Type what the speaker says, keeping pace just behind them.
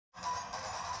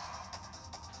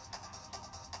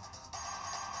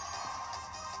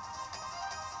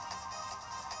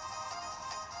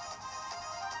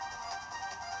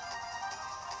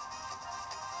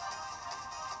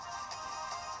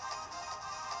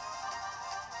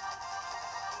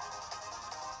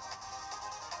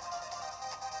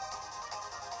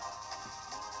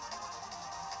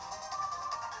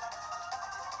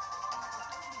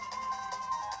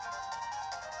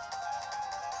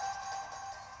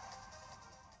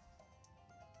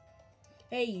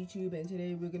Hey YouTube, and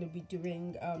today we're going to be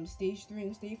doing stage 3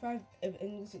 and stage 5 of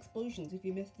endless explosions. If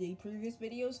you missed the previous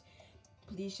videos,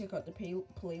 please check out the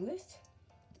playlist.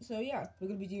 So yeah, we're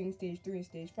going to be doing stage 3 and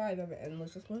stage 5 of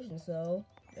endless explosions, so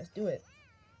let's do it.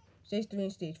 Stage 3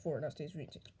 and stage 4, not stage 3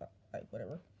 and stage 5,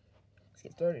 whatever. Let's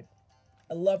get started.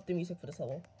 I love the music for this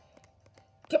level.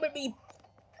 Come at me!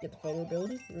 Get the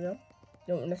vulnerability, here we go.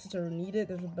 Don't necessarily need it,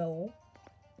 there's a bell.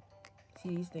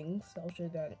 See these things, I'll show you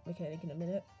that mechanic in a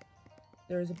minute.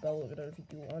 There is a bell over there if you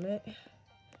do want it.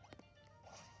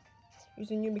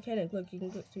 Here's a new mechanic. Look, you can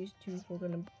get stage 2 for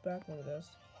going back one of this.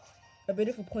 A bit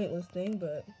of a pointless thing,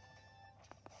 but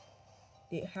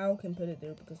how can put it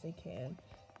there because they can.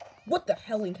 What the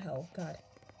hell in hell? God.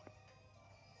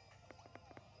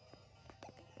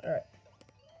 Alright.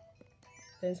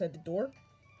 Inside the door.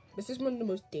 This is one of the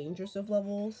most dangerous of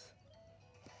levels.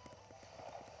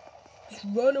 Just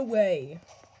run away.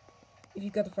 If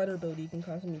you've got the fighter ability, you can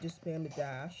constantly just spam the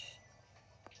dash.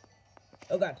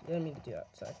 Oh god, I didn't mean to do that,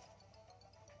 sorry.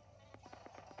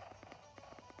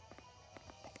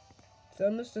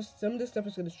 Some of this stuff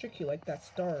is going to trick you, like that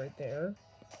star right there.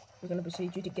 We're going to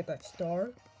persuade you to get that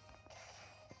star.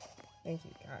 Thank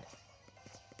you, god.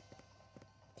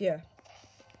 Yeah.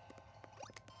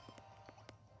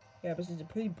 Yeah, this is a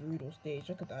pretty brutal stage,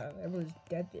 look at that. Everyone's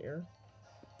dead there.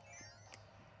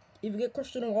 If you get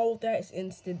crushed in a wall with that, it's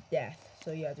instant death. So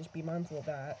yeah, just be mindful of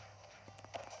that.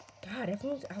 God,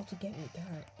 everyone's out to get me,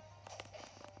 god.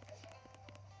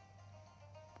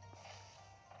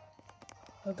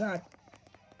 Oh god.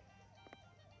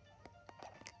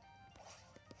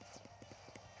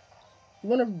 You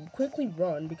want to quickly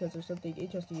run because there's something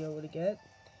interesting you're able to get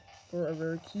for a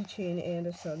rare keychain and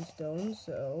a sunstone,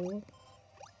 so...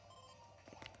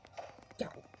 Yeah.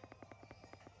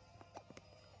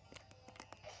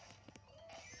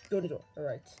 Go to the door.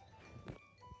 Alright.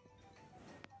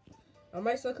 I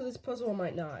might suck at this puzzle, I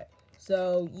might not.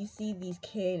 So, you see these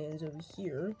cannons over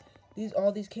here.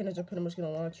 All these cannons are pretty much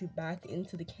going to launch you back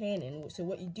into the cannon. So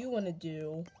what you do want to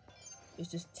do is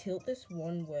just tilt this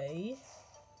one way.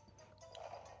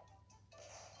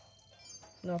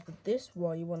 Now for this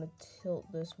wall, you want to tilt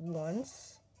this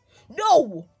once.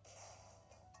 No!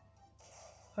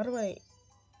 How do I...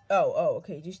 Oh,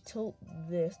 okay. Just tilt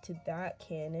this to that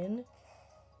cannon.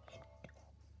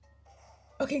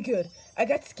 Okay, good. I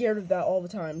got scared of that all the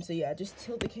time. So yeah, just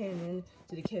tilt the cannon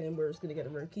to the cannon where it's going to get a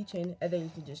rare keychain. And then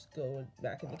you can just go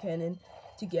back in the cannon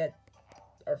to get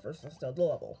our first installed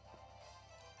level.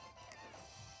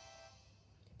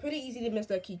 Pretty easy to miss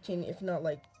that keychain if not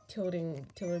like tilting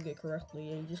it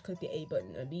correctly. And you just click the A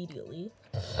button immediately.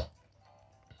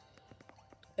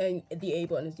 And the A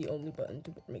button is the only button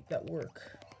to make that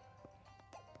work.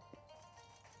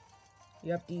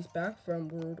 You have these back from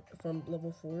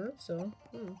level 4, so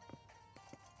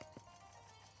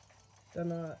they're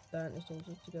not that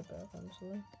nostalgic to get back,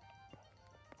 honestly.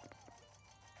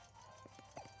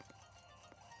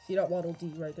 See that Waddle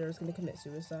Dee right there is gonna commit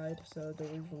suicide, so don't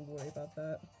even worry about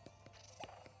that.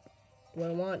 Do I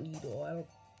want Needle? I don't.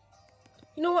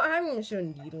 You know what? I haven't even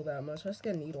shown Needle that much. Let's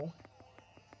get Needle.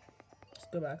 Let's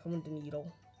go back. I want the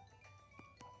Needle.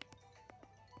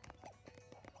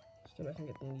 Let's go back and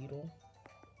get the Needle.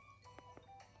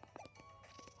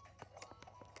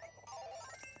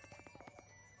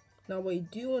 Now what you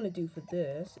do want to do for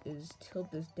this is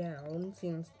tilt this down,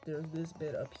 since there's this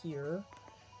bit up here.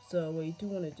 So what you do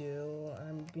want to do,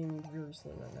 I'm being very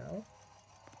slow right now.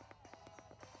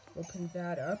 Open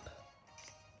that up.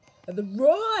 And then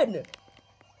run!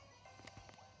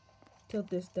 Tilt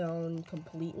this down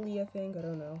completely, I think. I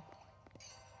don't know.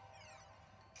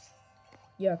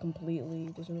 Yeah, completely.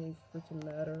 It doesn't really freaking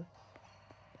matter.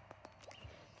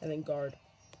 And then guard.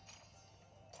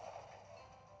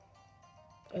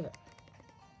 Okay.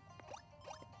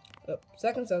 Oh,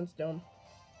 second sunstone.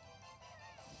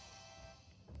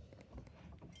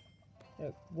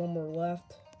 Okay, one more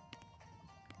left.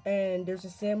 And there's a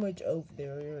sandwich over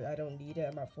there. I don't need it.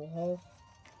 I'm at full health.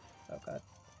 Oh god.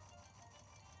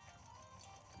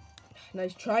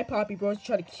 Nice try, Poppy Bros.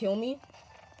 Try to kill me.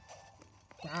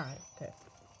 God. Okay.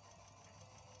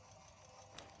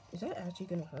 Is that actually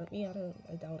gonna hurt me? I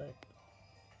doubt it.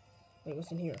 Wait,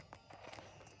 what's in here?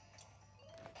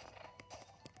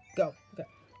 Go. Okay.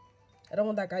 I don't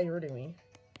want that guy hurting me.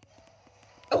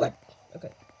 Okay. Okay.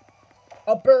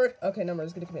 A bird. Okay, no, I'm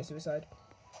just gonna commit suicide.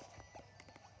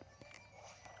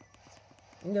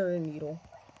 They're a needle.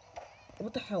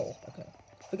 What the hell? Okay.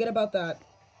 Forget about that.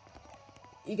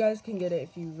 You guys can get it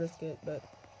if you risk it, but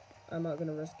I'm not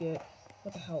gonna risk it.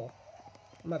 What the hell?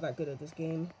 I'm not that good at this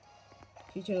game.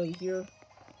 Keychain over here.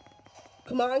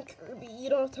 Come on, Kirby. You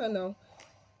don't have time now.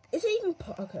 Is it even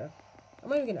okay. I'm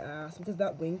not even gonna ask because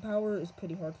that wing power is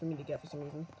pretty hard for me to get for some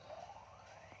reason.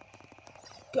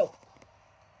 Go.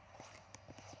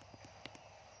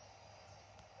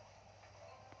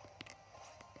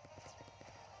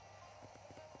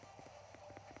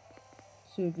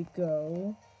 So if we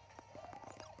go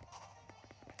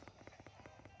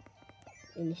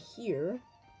in here,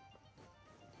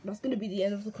 that's gonna be the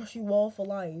end of the crushing wall for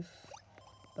life.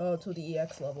 Oh, to the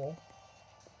EX level.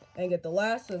 And get the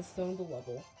last sunstone of the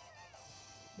level.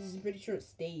 This is a pretty short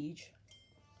stage.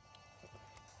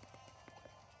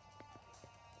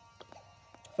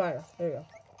 Fire. There you go.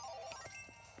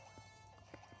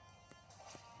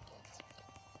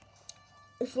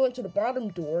 If you went to the bottom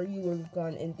door, you would have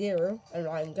gone in there and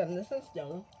gotten the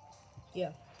sunstone.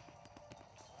 Yeah.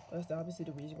 That's obviously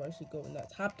the reason why I should go in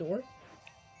that top door.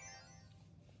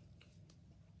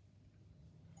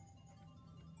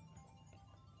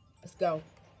 Let's go.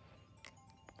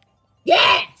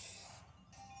 Yes!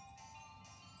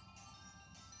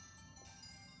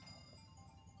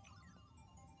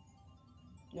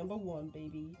 Number 1,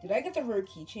 baby. Did I get the rare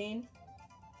keychain?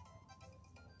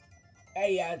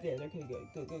 Hey, yeah, I did. Okay, good.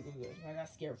 Good. I got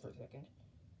scared for a second.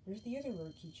 Where's the other rare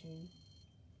keychain?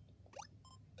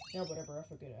 Yeah, whatever. I'll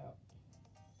figure it out.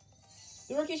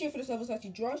 The rare keychain for this level is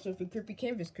actually drawstone for Kirby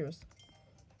Canvas Curse.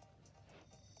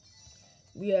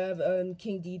 We have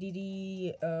King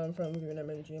DDD from Green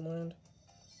Diamond Dreamland.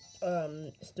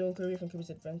 Stone Kirby from Kirby's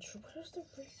Adventure. Where's the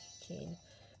rare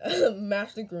keychain?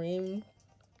 Master Green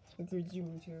from Kirby's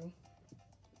Dream 2.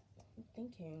 I'm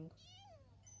thinking.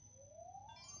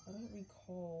 I don't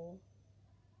recall.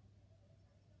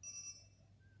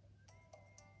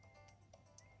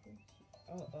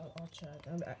 I'll check.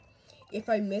 If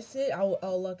I miss it,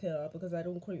 I'll look it up because I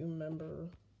don't quite remember.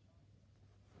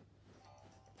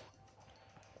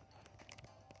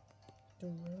 The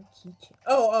rare keychain.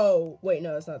 Oh, wait,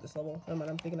 no, it's not this level. Never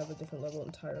mind, I'm thinking of a different level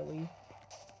entirely.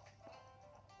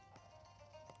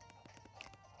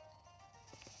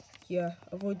 Yeah,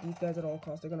 avoid these guys at all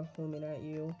costs. They're gonna home in at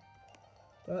you.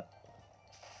 But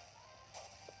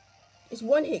it's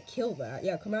one hit kill that.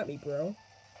 Yeah, come at me, bro.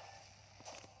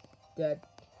 Dead.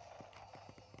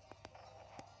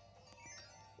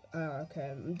 Okay.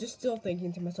 I'm just still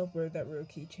thinking to myself where that rare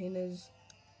keychain is.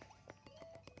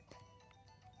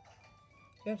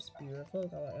 You have spear. I feel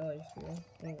like I like spear.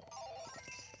 Oh.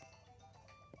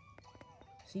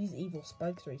 See these evil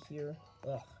spikes right here.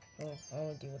 Ugh. Oh, I don't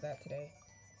want to deal with that today.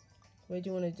 What I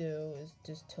do want to do is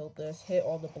just tilt this, hit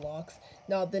all the blocks.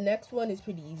 Now, the next one is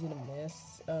pretty easy to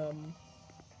miss.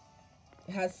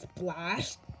 It has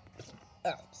splash.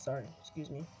 Oh, sorry. Excuse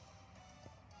me.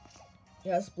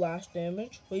 It has splash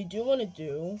damage. What you do want to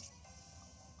do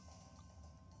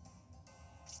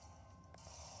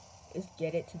is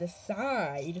get it to the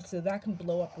side so that can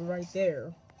blow up right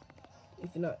there. If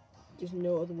you're not, there's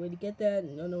no other way to get that.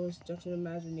 No instruction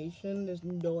imagination. There's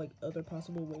no like other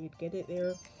possible way to get it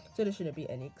there. So there shouldn't be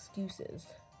any excuses.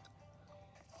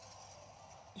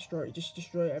 Just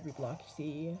destroy every block you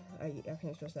see. I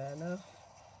can't stress that enough.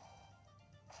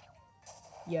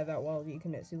 Yeah, that wall you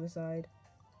commit suicide.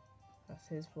 That's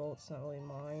his fault. It's not really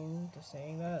mine. Just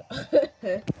saying that.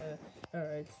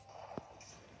 Alright.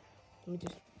 Let me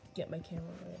just get my camera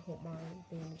right. I hope my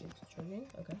image is charging.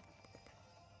 Okay.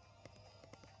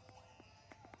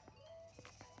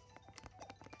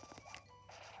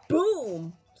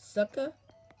 Boom! Sucker.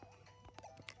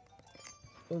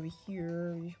 Over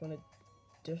here, you just want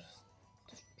to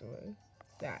destroy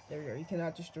that. There you go. You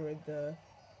cannot destroy the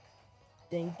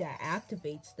thing that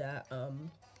activates that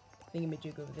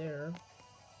thingamajig over there.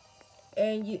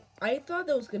 And I thought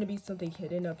there was gonna be something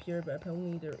hidden up here, but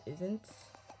apparently there isn't.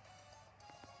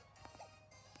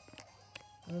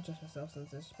 I don't trust myself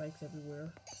since there's spikes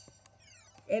everywhere.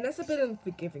 And that's a bit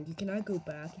unforgiving. You cannot go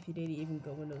back if you didn't even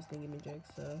go in those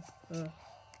thingamajigs, so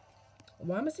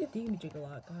why am I saying thingamajig a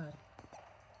lot? God.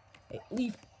 Hey,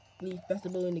 Leaf, best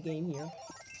ability in the game here.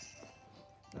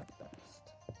 Not the best.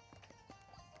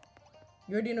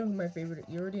 You already know who my favorite.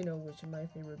 You already know which my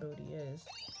favorite ability is.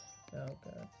 Oh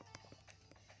god.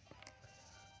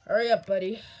 Hurry up,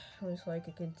 buddy. Looks like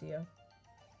I can see you.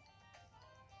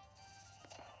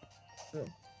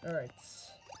 Boom. All right.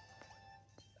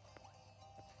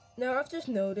 Now I've just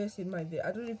noticed in my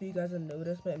I don't know if you guys have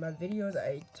noticed, but in my videos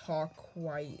I talk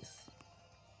quite.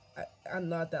 I'm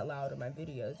not that loud in my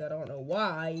videos. I don't know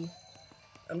why.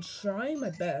 I'm trying my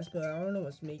best, but I don't know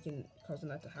what's causing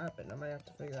that to happen. I might have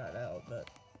to figure that out. But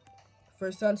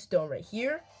first sunstone right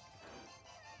here.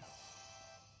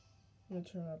 I'm gonna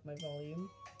turn up my volume.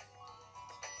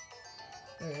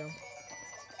 There we go.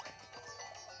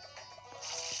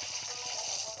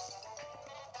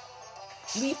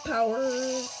 Leaf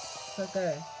powers.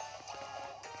 Okay.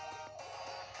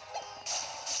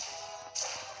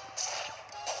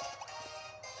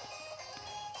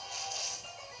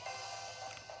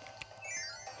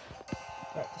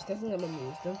 Alright, just testing out my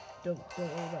moves. Don't worry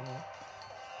about me.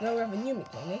 Now we have a new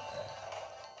mechanic.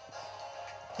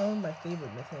 Probably my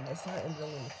favorite mechanic. It's not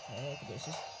really a mechanic, but it's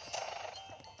just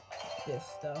this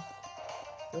stuff.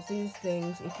 You'll see these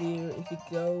things if you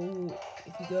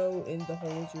go in the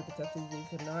holes, you're protected.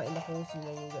 If you're not in the holes, you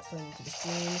know you'll get thrown into the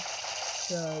screen.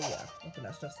 So yeah, I think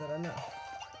that's just that enough.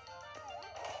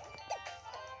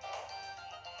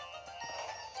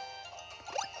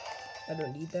 I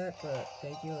don't need that, but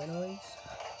thank you anyways.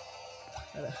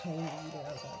 I need it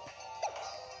out there.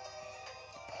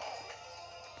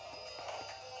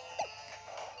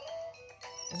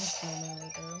 There's a snowman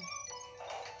right there.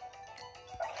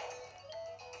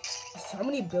 There's so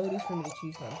many abilities for me to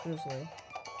choose from, seriously.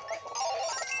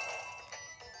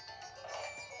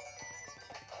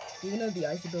 Even though the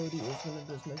ice ability is one of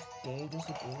those most dangerous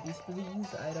abilities for the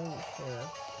use, I don't care.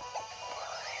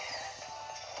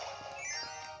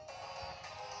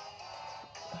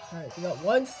 Alright, we got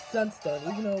one sunstone,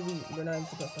 even though we're not even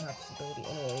supposed to have this ability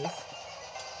anyways.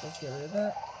 Let's get rid of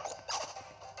that.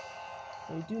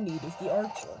 What we do need is the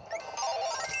archer.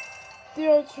 The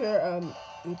archer,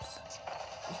 oops.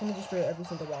 It's gonna destroy every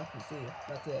single block you see.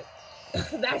 That's it.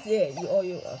 That's it!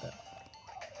 Okay.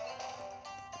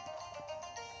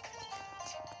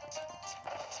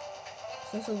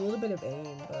 So it's a little bit of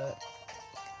aim, but...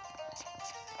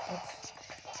 That's...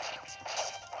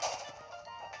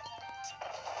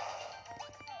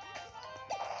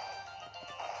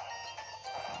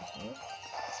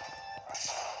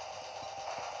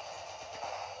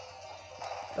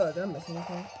 Oh, did I miss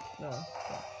anything? No.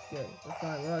 Okay, good. We're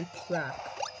fine. We're on track.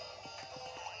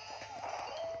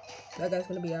 That guy's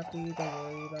gonna be after you. Don't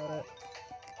worry about it.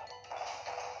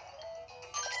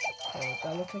 Okay,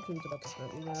 that looks like he was about to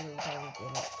hurt me. Probably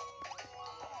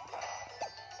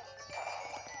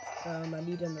didn't. I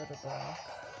need another block.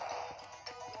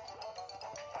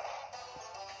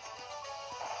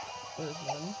 There's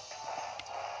one.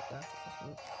 That's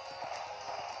sufficient.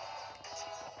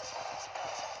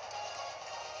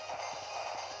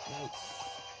 Nice.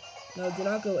 Now, do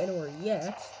not go anywhere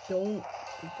yet. Don't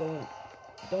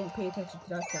pay attention to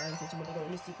that sign since you're gonna go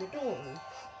in the secret door.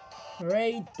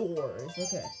 Hooray, doors.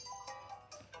 Okay.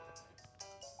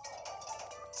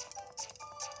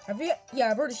 Yeah,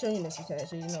 I've already shown you this mechanic,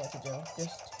 so you know what to do.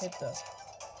 Just hit the...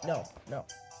 No.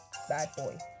 Bad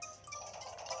boy.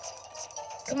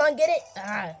 Come on, get it!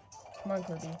 Ah! Come on,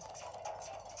 Kirby.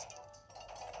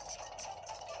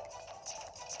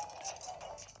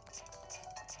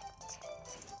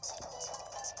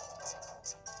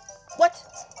 What?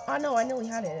 Oh no, I nearly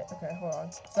had it. Okay, hold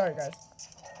on. Sorry, guys.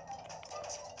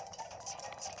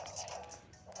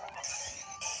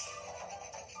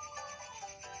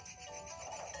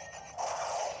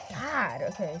 God,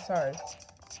 okay, sorry.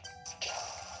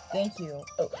 Thank you.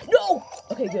 Oh, no!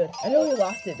 Okay, good. I know we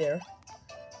lost it there.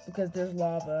 Because there's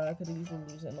lava. I could easily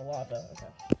lose it in the lava. Okay.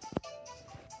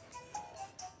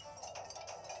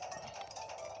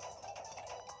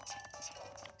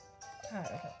 God,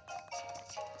 okay.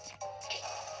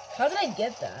 How did I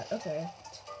get that? Okay.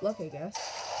 Luck, I guess.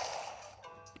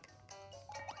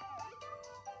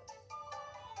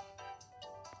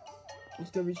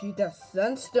 Let's go retrieve that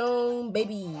sunstone,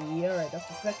 baby. Alright, that's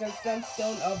the second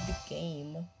sunstone of the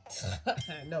game.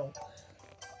 No.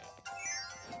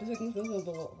 The second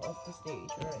sunstone of the stage,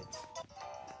 alright.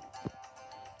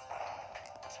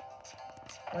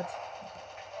 What?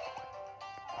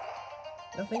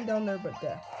 Nothing down there but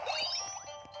death.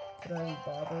 Could I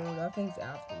bother? That thing's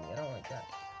after me. I don't like that.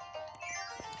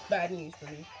 Bad news for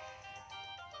me.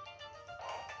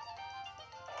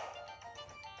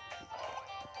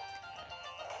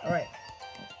 Alright.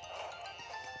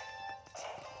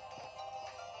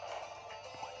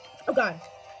 Oh god.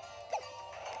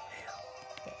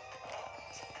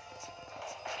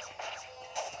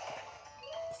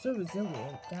 So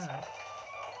resilient, god.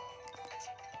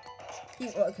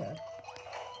 Okay.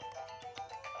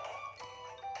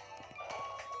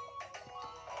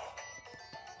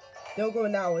 Don't go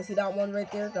now. See that one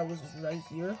right there? That was just right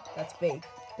here. That's fake.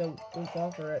 Don't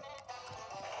fall for it.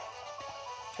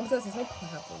 Also, there's no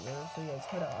platform there, so yeah, it's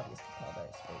kind of obvious to tell that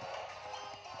it's fake.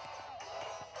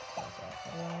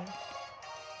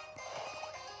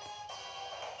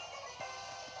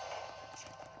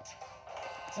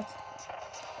 What?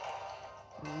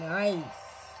 Nice.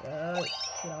 Alright,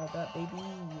 get all that, baby.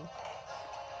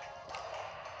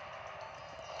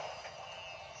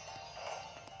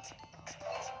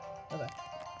 Okay.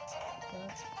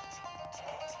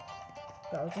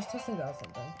 I was just testing out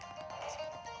something.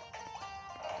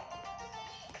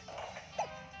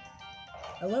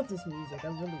 I love this music, I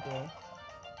really do.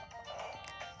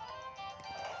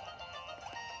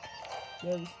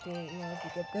 Yeah, we stay, you know, if we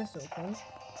get this open.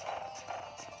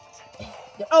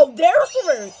 Oh, there's the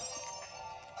rare!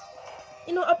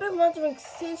 You know, I've been wondering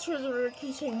since where the rare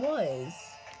keychain was.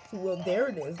 So, well, there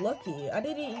it is, lucky. I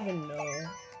didn't even know.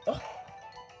 Oh.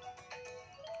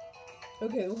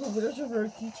 Okay, well, there's a rare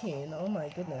keychain. Oh my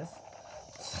goodness.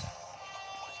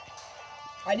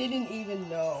 I didn't even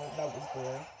know that was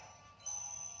there.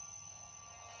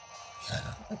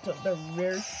 The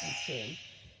rare keychain.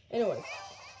 Anyways.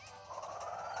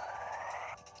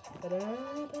 So,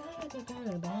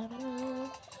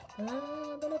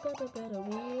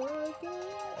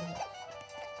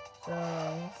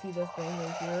 see this thing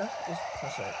right here? Just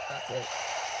push it. That's it.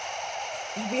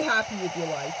 Just be happy with your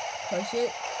life. Push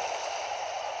it.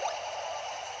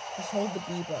 Just hold the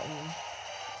B button.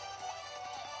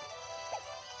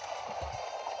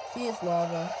 See, it's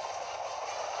lava.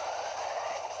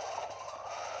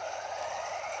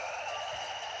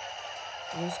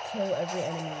 You just kill every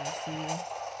enemy you see.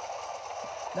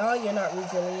 No, you're not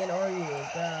resilient, are you?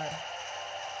 God.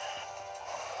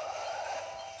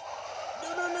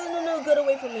 No, get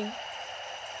away from me.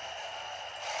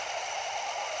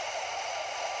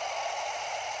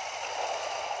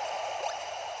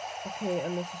 Okay,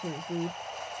 unnecessary food.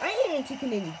 I ain't even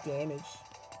taking any damage.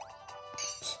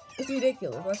 It's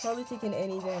ridiculous. I've hardly taken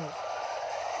any damage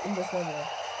in this level.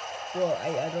 Well, I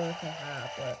don't know if I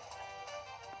have, but...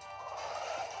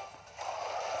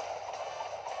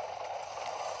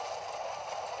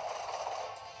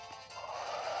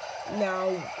 Now,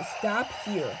 stop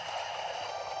here.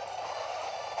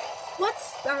 What?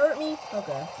 That hurt me?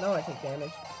 Okay, now I take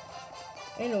damage.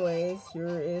 Anyways,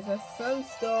 here is a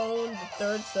sunstone, the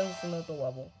third sunstone of the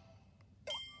level.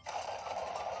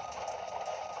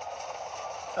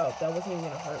 Oh, that wasn't even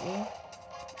gonna hurt me?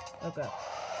 Okay.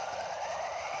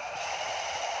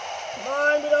 Come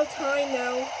on, we don't have time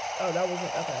now. Oh, that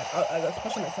wasn't, okay. I was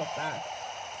pushing myself back.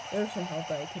 There's some health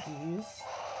that I could use.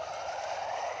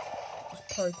 Just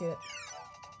park it.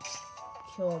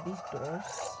 Kill all these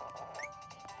dwarfs.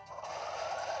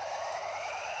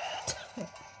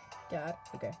 God,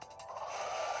 okay.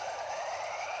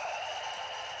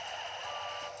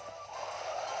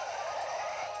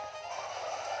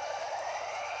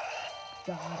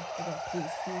 God, okay,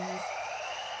 please.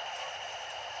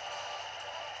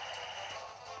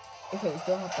 Okay, you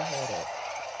still have to hold it.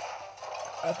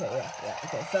 Okay, yeah,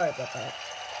 okay, sorry about that.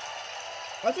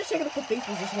 I was just checking if the face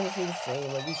was just gonna stay the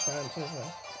same, like each time,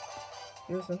 seriously.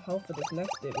 Here's some help for this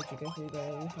next bit, which you can see that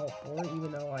I need help for,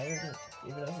 even though it's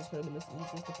just really the most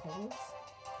easiest of puzzles.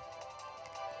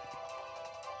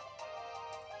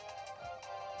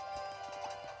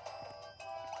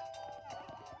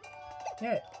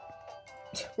 Yeah.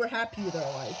 We're happy with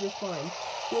our lives, we're fine.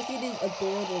 You'll see these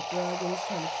adorable dragons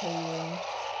trying to kill you.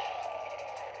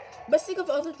 But think of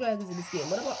other dragons in this game.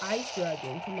 What about Ice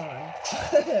Dragon? Come on.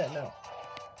 No.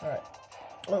 Alright.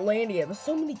 Well, Landia, there's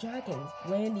so many dragons.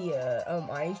 Landia,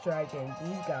 Ice Dragon,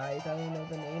 these guys, I don't know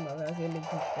the name of it. That's been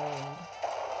confirmed.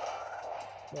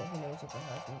 Well, who knows if it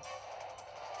hasn't.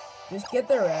 Just get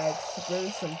their eggs. It's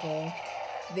very simple.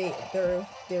 They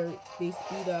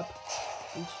speed up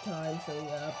each time, so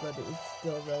yeah, but it's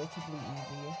still relatively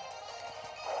easy.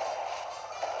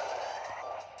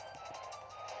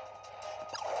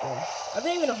 Yeah. I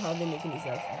don't even know how they're making these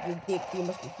eggs. They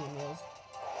must be females.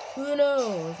 Who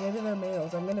knows? Maybe they're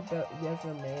males. I'm gonna bet yes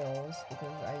they're males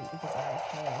because I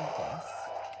can guess.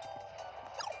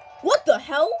 What the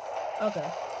hell? Okay.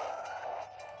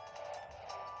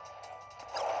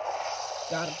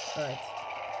 Got him. Alright.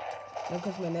 Now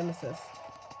comes my nemesis.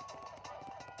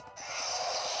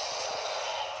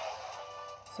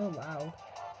 So loud.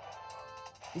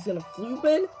 He's gonna floop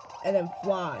in and then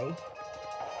fly.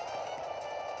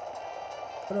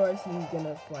 Otherwise he's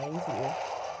gonna fly into you.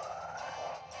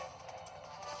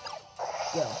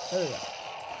 Yeah, there we go.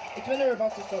 It's when they're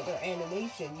about to start their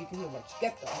animation, you can pretty much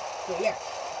get them. So yeah,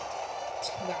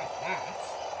 that's that.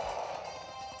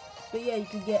 But yeah, you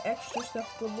can get extra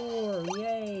stuff galore,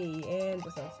 yay, and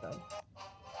the sunstone.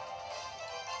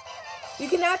 You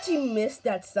can actually miss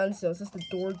that sunstone since the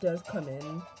door does come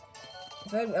in.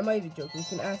 I'm not even joking, you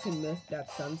can actually miss that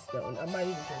sunstone. I'm not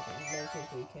even joking, no,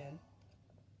 seriously you can.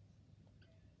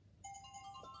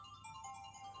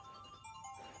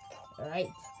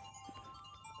 Alright.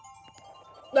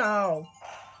 No.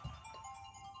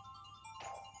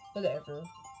 Whatever.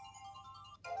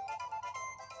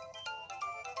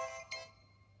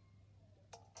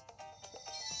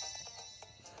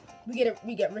 We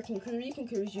get Rick and Kirby from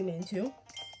Kirby's Dream Man 2.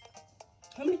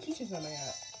 How many keychains am I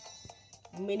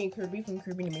at? Mini Kirby from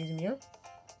Kirby and Amazing Mirror.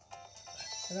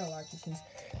 I got a lot of keychains.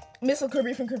 Missile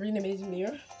Kirby from Kirby and Amazing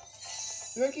Mirror.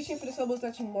 The rare keychain for this level is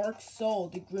actually Mark Soul,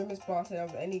 the grimmest boss out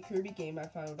of any Kirby game I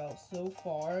found out so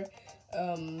far.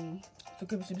 For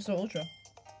Kirby Superstar Ultra.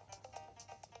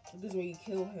 This is where you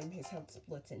kill him, his health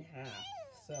splits in half.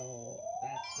 So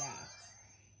that's that.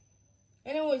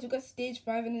 Anyways, we got stage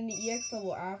 5 and then the EX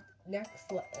level after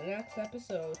next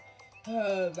episode.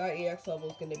 That EX level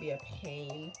is gonna be a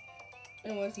pain.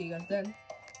 Anyways, see you guys then.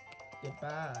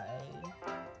 Goodbye.